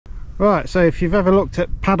Right, so if you've ever looked at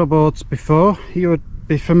paddleboards before, you would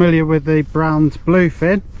be familiar with the brand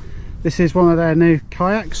Bluefin. This is one of their new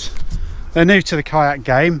kayaks. They're new to the kayak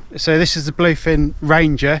game, so this is the Bluefin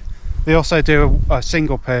Ranger. They also do a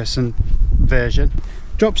single person version.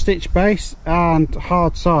 Drop stitch base and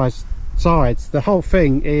hard sides. The whole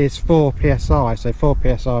thing is 4 psi, so 4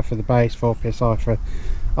 psi for the base, 4 psi for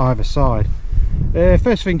either side.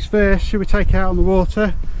 First things first, should we take it out on the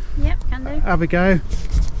water? Yep, can do. Have a go.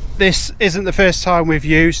 This isn't the first time we've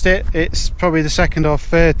used it, it's probably the second or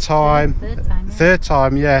third time. Third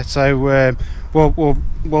time, yeah. So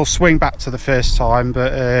we'll swing back to the first time,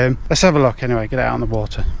 but let's have a look anyway, get it out on the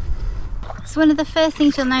water. So one of the first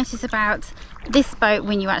things you'll notice about this boat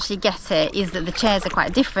when you actually get it is that the chairs are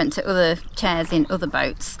quite different to other chairs in other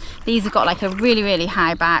boats. These have got like a really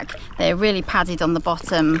high back, they're really padded on the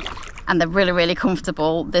bottom, and they're really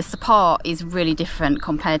comfortable. The support is really different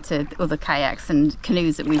compared to other kayaks and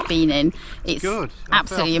canoes that we've been in. It's good.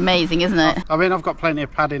 Absolutely amazing, isn't it? I mean, I've got plenty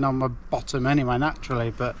of padding on my bottom anyway,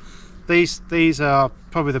 naturally, but these are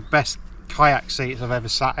probably the best kayak seats I've ever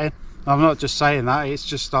sat in. I'm not just saying that, it's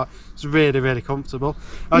just it's really comfortable.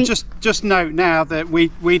 I just note now that we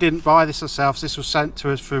didn't buy this ourselves. This was sent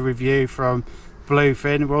to us for review from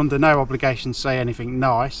Bluefin. We're under no obligation to say anything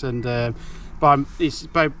nice, and it's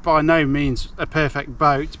by no means a perfect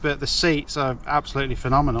boat, but the seats are absolutely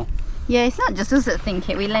phenomenal. Yeah, it's not just us that think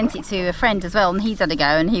it. We lent it to a friend as well, and he's had a go,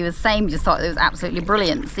 and he was saying, just thought it was absolutely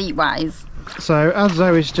brilliant seat wise. So as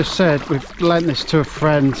Zoe's just said, we've lent this to a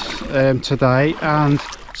friend today, and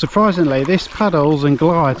surprisingly this paddles and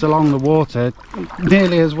glides along the water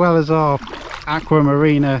nearly as well as our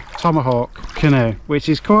Aquamarina Tomahawk canoe, which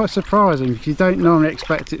is quite surprising because you don't normally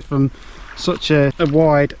expect it from such a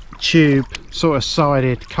wide tube sort of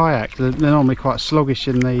sided kayak. They're normally quite sluggish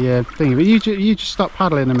in the thing, but you just stop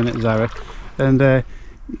paddling a minute, Zoe, and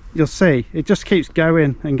you'll see it just keeps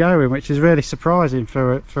going and going, which is really surprising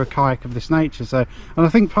for a kayak of this nature. So, and I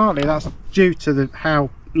think partly that's due to how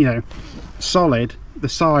solid the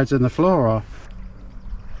sides and the floor are.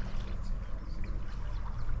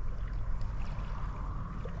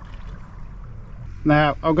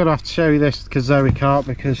 Now I'm going to have to show you this because Zoe can't,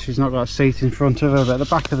 because she's not got a seat in front of her, but the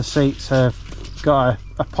back of the seats have got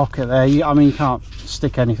a pocket there. I mean, you can't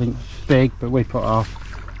stick anything big, but we put our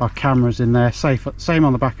cameras in there. Same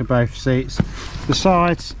on the back of both seats. The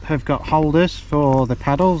sides have got holders for the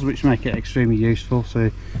paddles, which make it extremely useful, so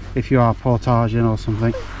if you are portaging or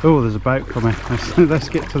something. Oh, there's a boat coming. Let's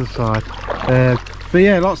get to the side. But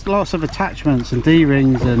yeah, lots of attachments and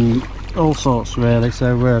D-rings and all sorts really,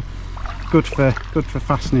 so good for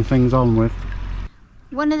fastening things on with.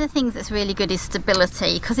 One of the things that's really good is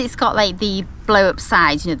stability, because it's got like the blow up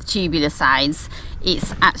sides, the tubular sides.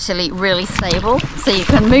 It's actually really stable, so you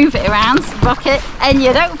can move it around, rock it, and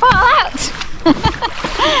you don't fall out.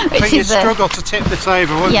 I think you'd struggle to tip this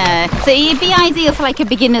over, wouldn't you? Yeah, so it'd be ideal for like a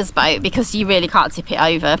beginner's boat because you really can't tip it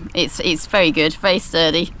over. It's very good, very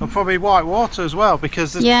sturdy. And probably white water as well,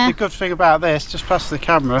 because the good thing about this, just past the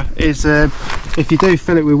camera, is if you do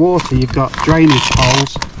fill it with water, you've got drainage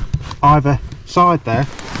holes either side there,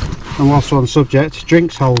 and whilst we're on the subject,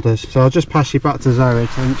 drinks holders. So I'll just pass you back to Zoe. I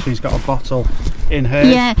think she's got a bottle in her.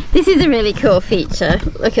 Yeah, this is a really cool feature.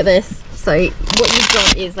 Look at this. So what you've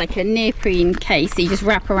got is like a neoprene case, so you just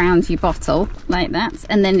wrap around your bottle like that,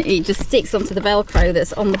 and then it just sticks onto the Velcro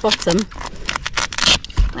that's on the bottom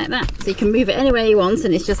like that, so you can move it anywhere you want,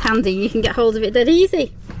 and it's just handy. You can get hold of it dead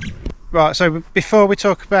easy. Right, so before we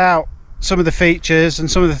talk about some of the features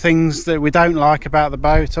and some of the things that we don't like about the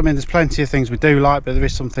boat, I mean, there's plenty of things we do like, but there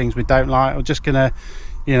is some things we don't like. I'm just gonna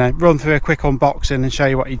run through a quick unboxing and show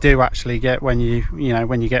you what you do actually get when you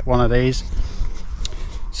get one of these.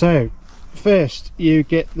 So first you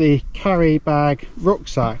get the carry bag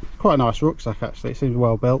rucksack, quite a nice rucksack actually, it seems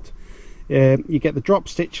well built. You get the drop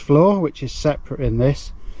stitch floor, which is separate in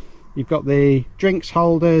this. You've got the drinks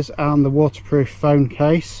holders and the waterproof phone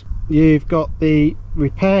case. You've got the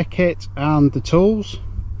repair kit and the tools.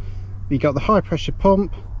 You've got the high pressure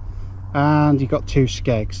pump, and you've got 2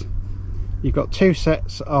 skegs. You've got 2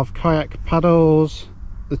 sets of kayak paddles,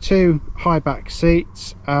 the 2 high back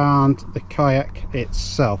seats, and the kayak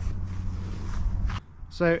itself.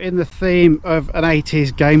 So in the theme of an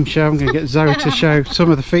 80s game show, I'm going to get Zoe to show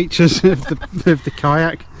some of the features of the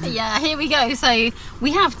kayak. Yeah, here we go. So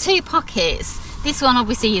we have 2 pockets. This one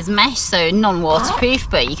obviously is mesh, so non-waterproof,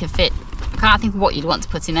 but you can fit can't think of what you'd want to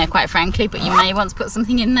put in there, quite frankly, but you may want to put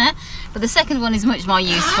something in there. But the second one is much more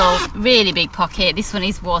useful. Really big pocket. This one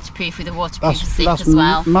is waterproof with a waterproof zip as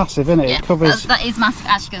well. Massive, isn't it? Yeah, it covers. That is massive.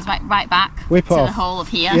 Actually goes right back to the whole of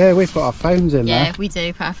here. Yeah, we put our phones in there. Yeah, we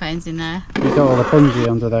do put our phones in there. We've got all the bungee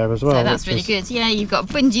under there as well. So that's really good. Yeah, you've got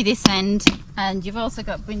bungee this end, and you've also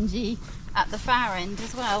got bungee at the far end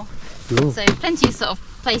as well. Ooh. So plenty of sort of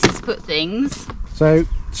places to put things. So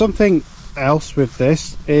something else with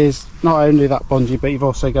this is not only that bungee, but you've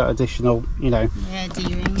also got additional, you know,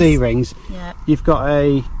 D-rings. Yeah. You've got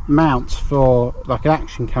a mount for like an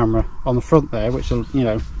action camera on the front there, which, you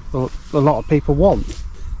know, a lot of people want.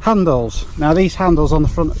 Handles. Now these handles on the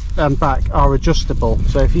front and back are adjustable,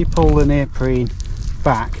 so if you pull the neoprene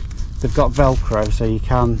back, they've got Velcro, so you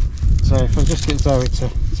can, so if I just get Zoe to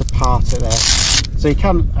part it there, so you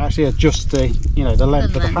can actually adjust the, you know, the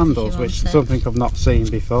length of the handles, which is something I've not seen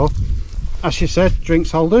before. As you said, drinks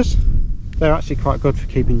holders, they're actually quite good for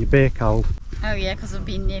keeping your beer cold. Oh yeah, because of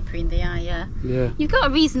being neoprene, they are, yeah. You've got a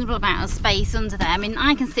reasonable amount of space under there. I mean,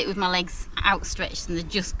 I can sit with my legs outstretched and they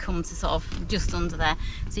just come to sort of just under there.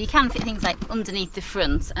 So you can fit things like underneath the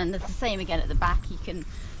front, and it's the same again at the back. You can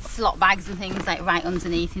slot bags and things like right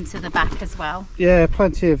underneath into the back as well. Yeah,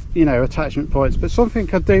 plenty of, you know, attachment points. But something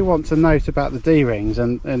I do want to note about the D-rings,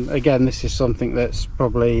 and again, this is something that's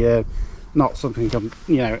probably not something I'm,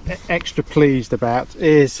 you know, extra pleased about,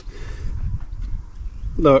 is,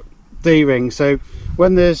 look, D-ring. So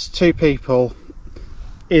when there's two people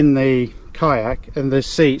in the kayak and there's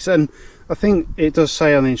seats, and I think it does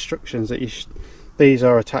say on the instructions that these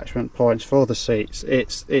are attachment points for the seats,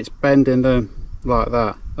 it's bending them like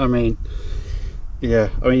that. I mean, yeah,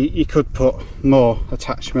 I mean, you could put more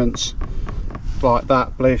attachments like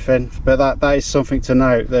that, Bluefin, but that is something to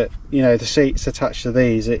note, that, you know, the seats attached to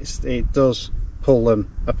these, it does pull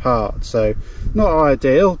them apart. So not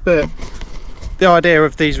ideal, but the idea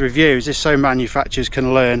of these reviews is so manufacturers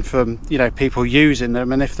can learn from, you know, people using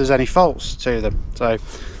them, and if there's any faults to them. So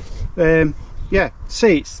yeah,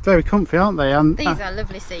 seats, very comfy, aren't they? And these are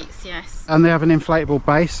lovely seats, yes. And they have an inflatable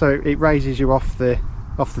base, so it raises you off the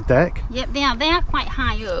deck. Yep, they are quite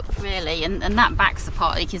high up, really, and that back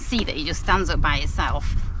support, you can see that it just stands up by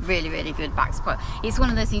itself. Really good back support. It's one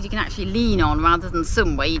of those things you can actually lean on, rather than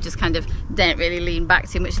some where you just kind of don't really lean back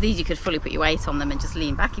too much. These you could fully put your weight on them and just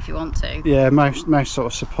lean back if you want to. Yeah, most sort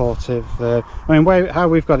of supportive. I mean, how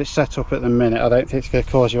we've got it set up at the minute, I don't think it's going to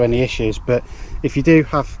cause you any issues, but if you do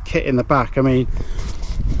have kit in the back, I mean,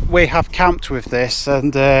 we have camped with this,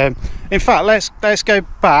 and in fact, let's go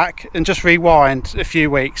back and just rewind a few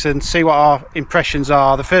weeks and see what our impressions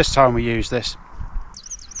are the first time we used this.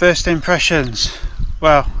 First impressions,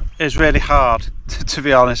 well, it was really hard to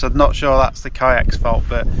be honest. I'm not sure that's the kayak's fault,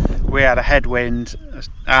 but we had a headwind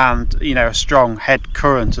and, you know, a strong head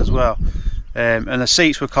current as well, and the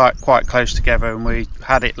seats were quite close together, and we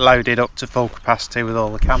had it loaded up to full capacity with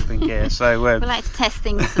all the camping gear. So we like to test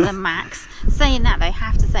things to the max. Saying that, I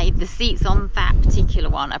have to say the seats on that particular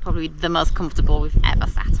one are probably the most comfortable we've ever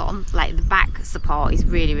sat on. Like, the back support is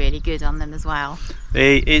really good on them as well.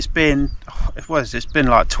 It's been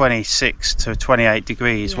like 26 to 28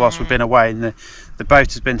 degrees whilst we've been away, and the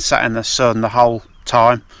boat has been sat in the sun the whole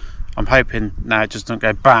time. I'm hoping now it just doesn't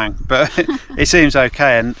go bang, but it seems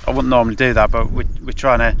okay, and I wouldn't normally do that, but we're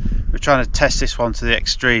trying to test this one to the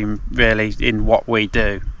extreme, really, in what we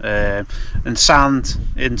do. And sand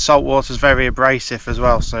in salt water is very abrasive as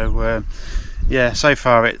well, so yeah, so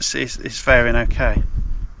far it's faring okay.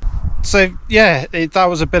 So yeah, that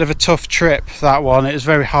was a bit of a tough trip, that one. It was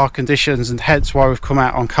very hard conditions, and hence why we've come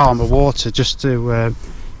out on calmer water, just to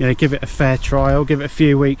you know, give it a fair trial, give it a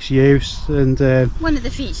few weeks use. And one of the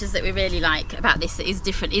features that we really like about this that is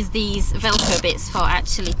different is these Velcro bits for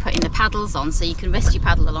actually putting the paddles on, so you can rest your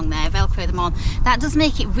paddle along there, Velcro them on. That does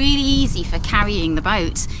make it really easy for carrying the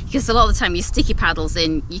boat, because a lot of the time you stick your paddles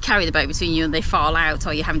in, you carry the boat between you and they fall out,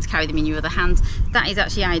 or you're having to carry them in your other hand. That is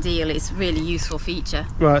actually ideal. It's a really useful feature.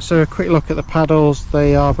 Right, so a quick look at the paddles.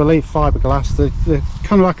 They are, I believe, fiberglass. They're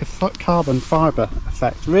kind of like a carbon fibre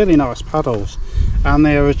effect. Really nice paddles, and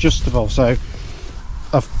they are adjustable, so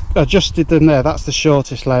I've adjusted them there. That's the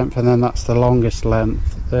shortest length, and then that's the longest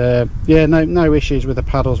length. Yeah, no issues with the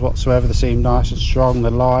paddles whatsoever. They seem nice and strong, they're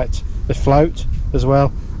light, they float as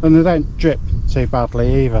well, and they don't drip too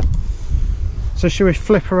badly either. So should we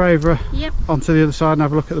flip her over onto the other side and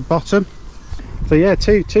have a look at the bottom? So yeah,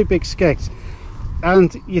 two big skegs,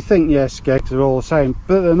 and you think, yeah, skegs are all the same,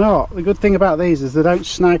 but they're not. The good thing about these is they don't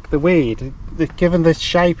snag the weed. Given the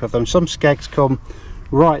shape of them, some skegs come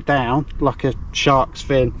right down like a shark's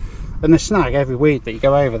fin, and they snag every weed that you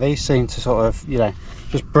go over. These seem to sort of, you know,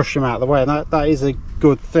 just brush them out of the way, and that is a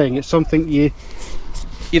good thing. It's something you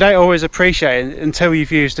don't always appreciate it until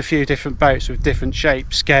you've used a few different boats with different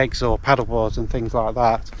shapes, skegs or paddleboards and things like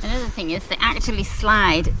that. Another thing is they actually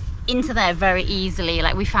slide into there very easily.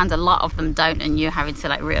 Like we found a lot of them don't, and you're having to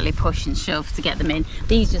like really push and shove to get them in.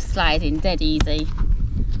 These just slide in dead easy.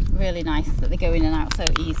 Really nice that they go in and out so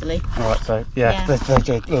easily. Alright, so yeah. They're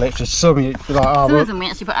literally some of them we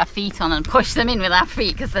actually put our feet on and push them in with our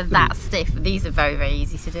feet because they're that stiff. These are very, very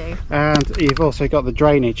easy to do. And you've also got the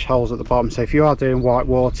drainage holes at the bottom, so if you are doing white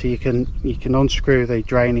water, you can unscrew the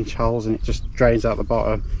drainage holes and it just drains out the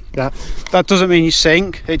bottom. That doesn't mean you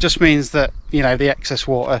sink, it just means that, you know, the excess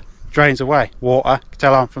water drains away. Water, you can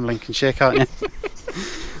tell I'm from Lincolnshire, can't you?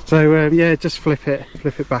 So yeah, just flip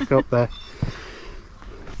it back up there.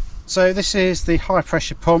 So this is the high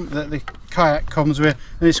pressure pump that the kayak comes with,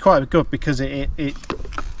 and it's quite good because it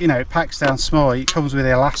you know, it packs down small. It comes with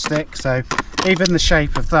the elastic, so even the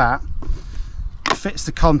shape of that fits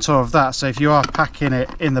the contour of that. So if you are packing it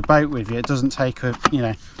in the boat with you, it doesn't take up, you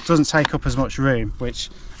know, doesn't take up as much room, which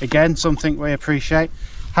again, something we appreciate.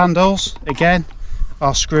 Handles again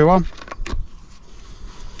are screw on,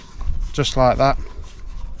 just like that.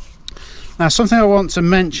 Now, something I want to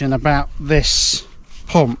mention about this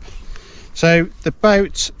pump. So the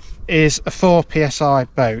boat is a 4 psi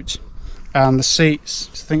boat, and the seats,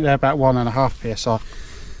 I think they're about 1.5 psi,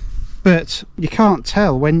 but you can't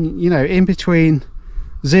tell when, you know, in between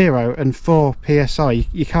 0 and 4 psi,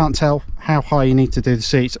 you can't tell how high you need to do the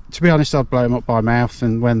seats. To be honest, I'd blow them up by mouth,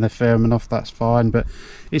 and when they're firm enough, that's fine, but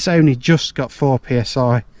it's only just got 4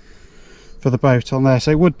 psi for the boat on there,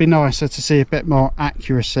 so it would be nicer to see a bit more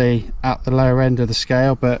accuracy at the lower end of the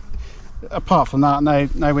scale. But apart from that,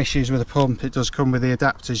 no issues with the pump. It does come with the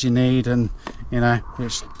adapters you need, and you know,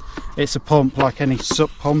 it's a pump like any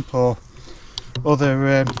sup pump or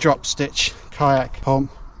other drop stitch kayak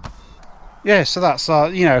pump. Yeah, so that's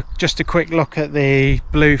you know, just a quick look at the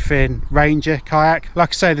Bluefin Ranger Kayak. Like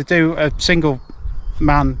I say, they do a single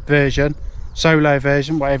man version, solo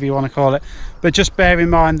version, whatever you want to call it, but just bear in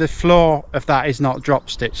mind the floor of that is not drop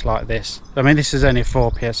stitch like this. I mean, this is only a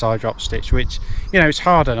 4 psi drop stitch, which, you know, it's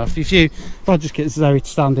hard enough. If I just get Zoe to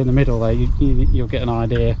stand in the middle there, you'll get an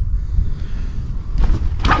idea.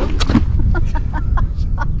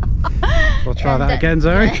 We'll try that again,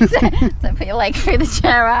 Zoe. Don't put your leg through the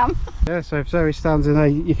chair arm. Yeah, so if Zoe stands in there,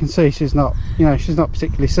 you can see she's not, you know, she's not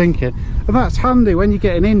particularly sinking. And that's handy when you're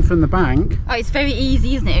getting in from the bank. Oh, it's very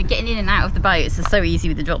easy, isn't it? Getting in and out of the boats is so easy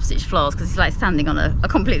with the drop stitch floors, because it's like standing on a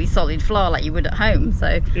completely solid floor like you would at home.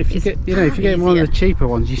 So if you get, you know, if you're getting one of the cheaper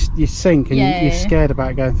ones, you sink and you're scared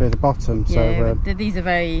about going through the bottom. Yeah, so these are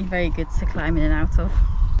very, very good to climb in and out of.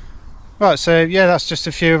 Right, so yeah, that's just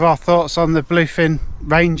a few of our thoughts on the Bluefin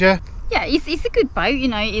Ranger. Yeah, it's a good boat, you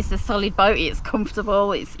know, it's a solid boat, it's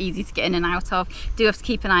comfortable, it's easy to get in and out of. Do have to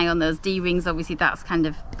keep an eye on those D-rings, obviously that's kind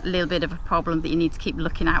of a little bit of a problem that you need to keep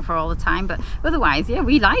looking out for all the time, but otherwise, yeah,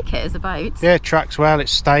 we like it as a boat. Yeah, it tracks well,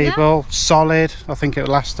 it's stable, solid, I think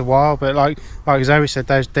it'll last a while, but like Zoe said,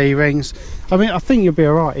 those D-rings, I mean, I think you'll be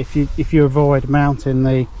alright if you avoid mounting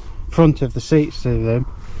the front of the seats to them.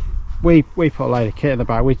 We put a load of kit in the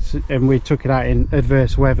back, and we took it out in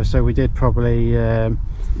adverse weather, so we did probably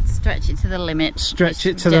stretch it to the limit. Stretch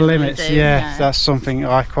it to the limits, yeah, that's something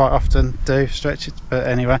I quite often do, stretch it. But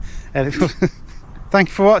anyway, thank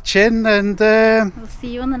you for watching, and we'll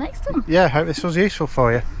see you on the next one. Yeah, hope this was useful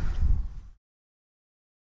for you.